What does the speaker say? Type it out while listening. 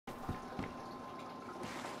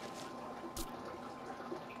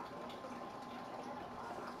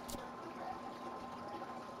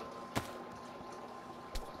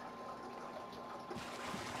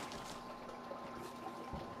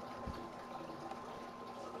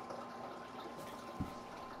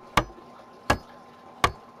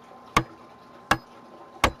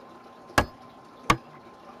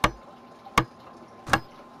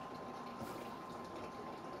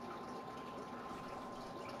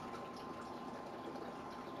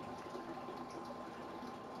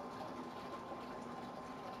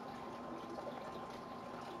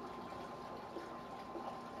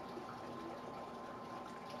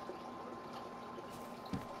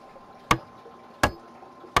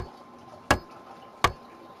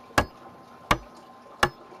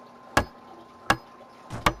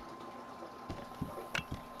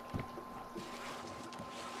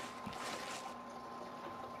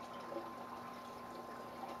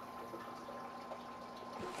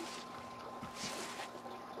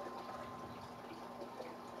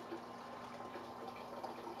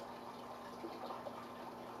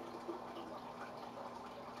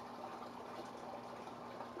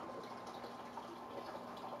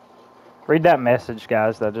Read that message,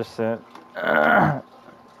 guys, that I just sent.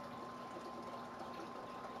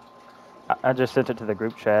 I just sent it to the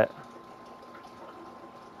group chat.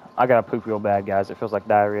 I gotta poop real bad, guys. It feels like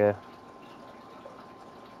diarrhea.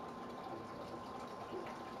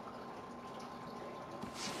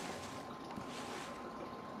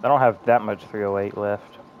 I don't have that much 308 left.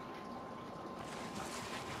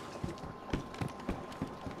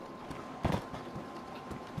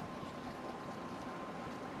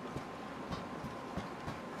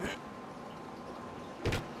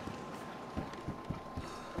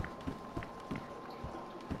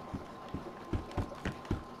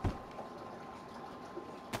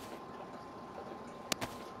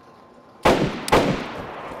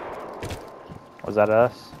 Was that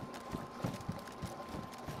us?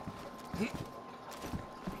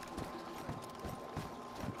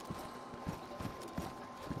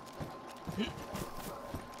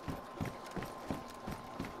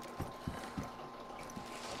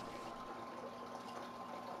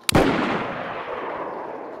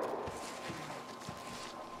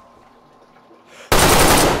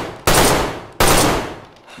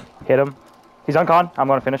 Hit him. He's on con. I'm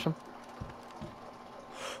gonna finish him.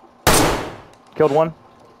 Killed one.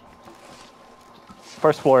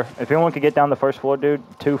 First floor. If anyone could get down the first floor, dude,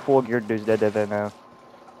 2 full geared dudes dead there now.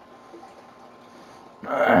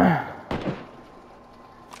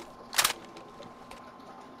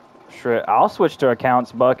 Shit, I'll switch to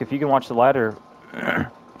accounts, Buck, if you can watch the ladder. Alright.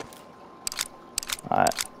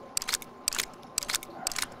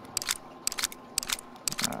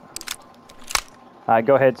 Alright,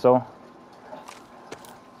 go ahead, Soul.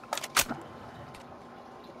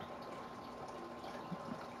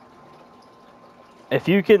 If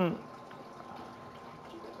you can...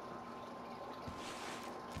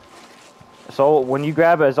 So, when you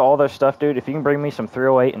grab as all their stuff, dude, if you can bring me some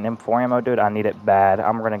 308 and M4 ammo, dude, I need it bad.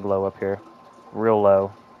 I'm running low up here. Real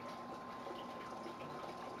low.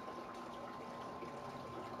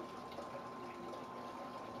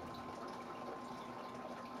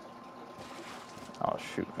 Oh,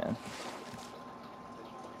 shoot, man.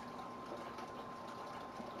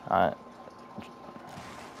 Alright.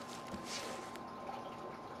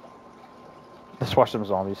 Just watch them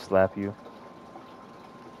zombies slap you.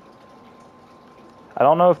 I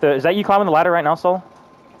don't know if there... Is that you climbing the ladder right now, Soul?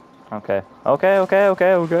 Okay.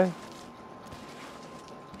 Okay.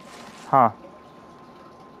 Huh.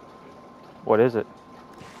 What is it?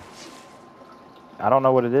 I don't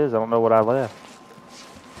know what it is. I don't know what I left.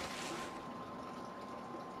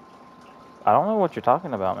 I don't know what you're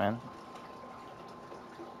talking about, man.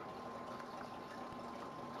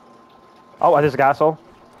 Oh, there's a guy, Soul.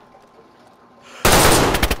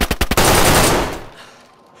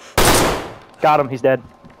 Got him. He's dead.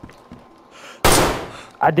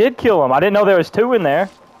 I did kill him. I didn't know there was 2 in there.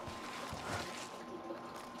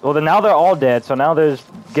 Well, then now they're all dead, so now there's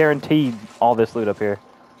guaranteed all this loot up here.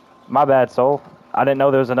 My bad, Soul. I didn't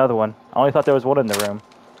know there was another one. I only thought there was one in the room.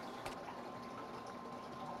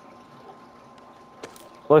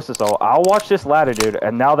 Listen, Soul, I'll watch this ladder, dude,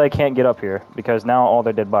 and now they can't get up here because now all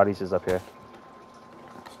their dead bodies is up here.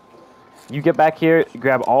 You get back here,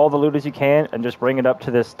 grab all the loot as you can, and just bring it up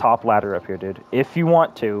to this top ladder up here, dude. If you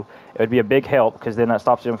want to, it would be a big help, because then that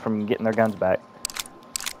stops them from getting their guns back.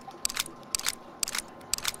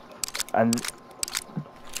 And...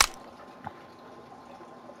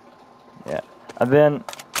 yeah. And then...